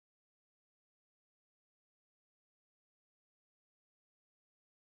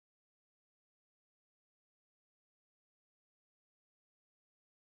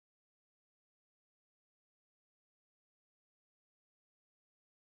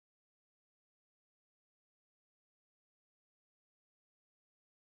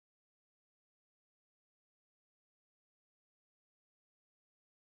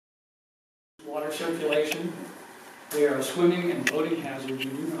water circulation. They are a swimming and boating hazard. You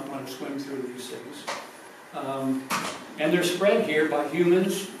do not want to swim through these things. And they're spread here by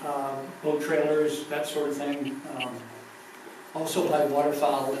humans, boat trailers, that sort of thing. Also by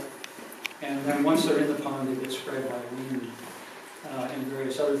waterfowl. And then once they're in the pond, they get spread by wind and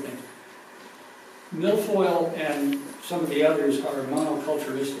various other things. Milfoil and some of the others are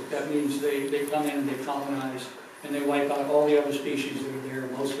monoculturistic. That means they come in, they colonize, and they wipe out all the other species that are there,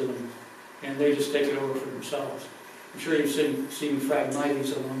 most of them, and they just take it over for themselves. I'm sure you've seen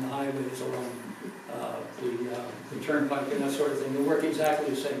Phragmites along the highways, along the turnpike and that sort of thing. They work exactly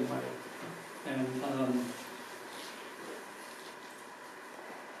the same way. And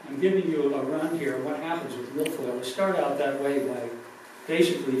I'm giving you a run here of what happens with milfoil. They start out that way by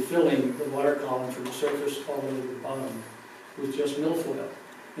basically filling the water column from the surface all the way to the bottom with just milfoil.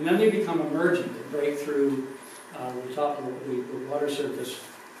 And then they become emergent. They break through the top of the water surface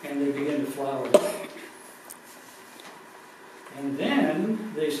and they begin to flower. And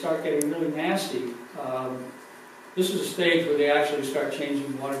then they start getting really nasty. This is a stage where they actually start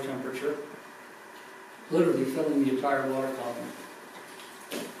changing water temperature, literally filling the entire water column.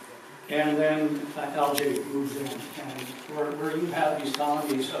 And then algae moves in. And where you have these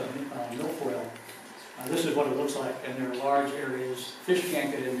colonies of milfoil, this is what it looks like. And there are large areas. Fish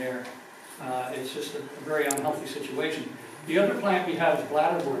can't get in there. It's just a very unhealthy situation. The other plant we have is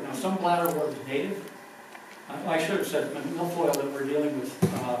bladderwort. Now, some bladderwort is native. I should have said milfoil that we're dealing with.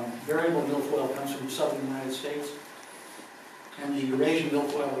 Variable milfoil comes from the southern United States. And the Eurasian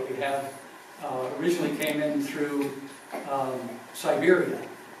milfoil that we have originally came in through Siberia.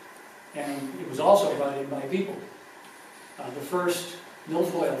 And it was also brought in by people. The first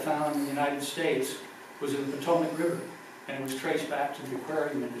milfoil found in the United States was in the Potomac River, and it was traced back to the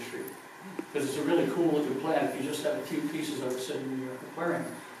aquarium industry. Because it's a really cool looking plant if you just have a few pieces of it sitting in your aquarium.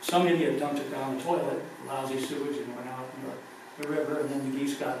 Some idiot dumped it down the toilet, lousy sewage, and went out in the river, and then the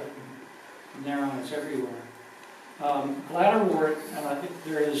geese got it, and from there on it's everywhere. Bladderwort,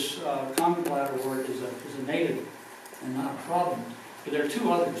 there is common bladderwort is a native and not a problem. But there are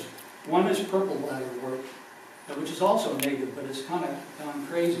two others. One is purple bladderwort, which is also native, but it's kind of gone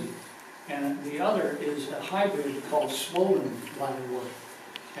crazy. And the other is a hybrid called swollen bladderwort,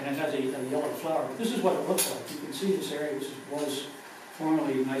 and it has a yellow flower. But this is what it looks like. You can see this area. This was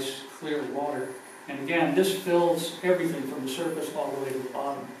formerly nice, clear water. And again, this fills everything from the surface all the way to the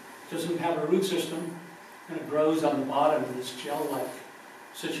bottom. It doesn't have a root system, and it grows on the bottom in this gel-like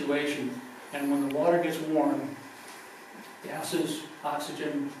situation. And when the water gets warm, gases,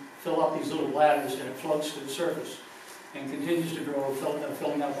 oxygen, fill up these little bladders, and it floats to the surface and continues to grow,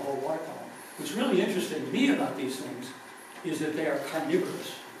 filling out the whole water column. What's really interesting to me about these things is that they are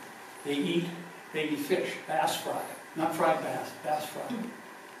carnivorous. They eat baby fish, bass fry, not fried bass, bass fry.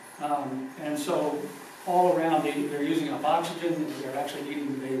 And so all around they're using up oxygen, they're actually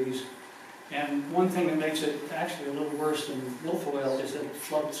eating the babies. And one thing that makes it actually a little worse than milfoil is that it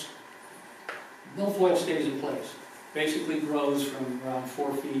floats. Milfoil stays in place. Basically grows from around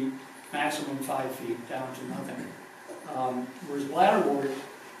 4 feet, maximum 5 feet, down to nothing. Whereas bladderwort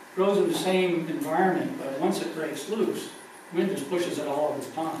grows in the same environment, but once it breaks loose, wind just pushes it all over the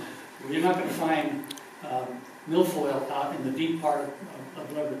pond. You're not going to find milfoil out in the deep part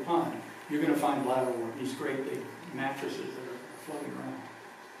of Leverett Pond. You're going to find bladderwort, these great big mattresses that are floating around.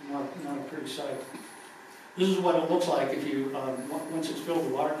 Not a pretty sight. This is what it looks like if you, once it's filled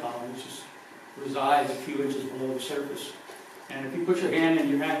with water column, it just resides a few inches below the surface. And if you put your hand in,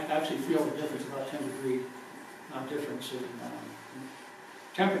 you actually feel the difference, about 10-degree difference in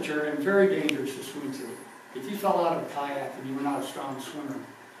temperature, and very dangerous to swim through. If you fell out of a kayak and you were not a strong swimmer,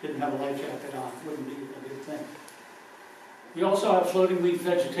 didn't have a life jacket on, it wouldn't be a good thing. We also have floating leaf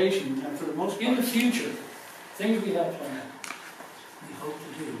vegetation, and for the most, in the future, things we have planned, we hope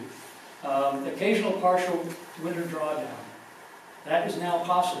to do, occasional partial winter drawdown. That is now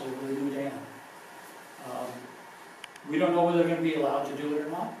possible with a new dam. We don't know whether they're going to be allowed to do it or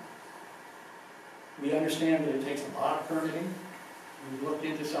not. We understand that it takes a lot of permitting. We've looked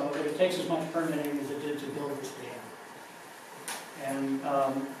into some of it. It takes as much permitting as it did to build this dam. And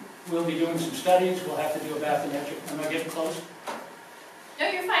we'll be doing some studies. We'll have to do a bathymetric. Am I getting close? No,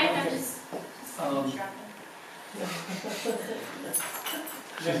 you're fine. Okay. I'm just interrupting.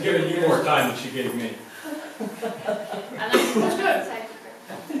 She's giving you more time than she gave me. That's good.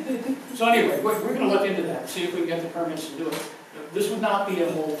 So anyway, we're going to look into that, see if we can get the permits to do it. This would not be a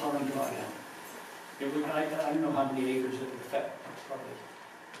whole pond drawdown. It would, I don't know how many acres it would affect, probably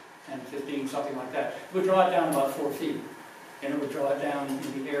 10, 15, something like that. It would draw it down about 4 feet, and it would draw it down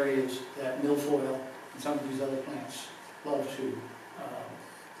in the areas that milfoil and some of these other plants love to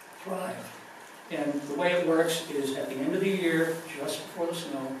thrive. And the way it works is at the end of the year, just before the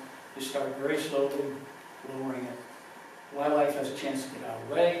snow, they start very slowly lowering it. Wildlife has a chance to get out of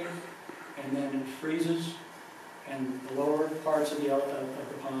the way, and then it freezes, and the lower parts of the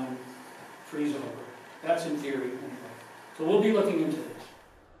pond freeze over. That's in theory, anyway. So we'll be looking into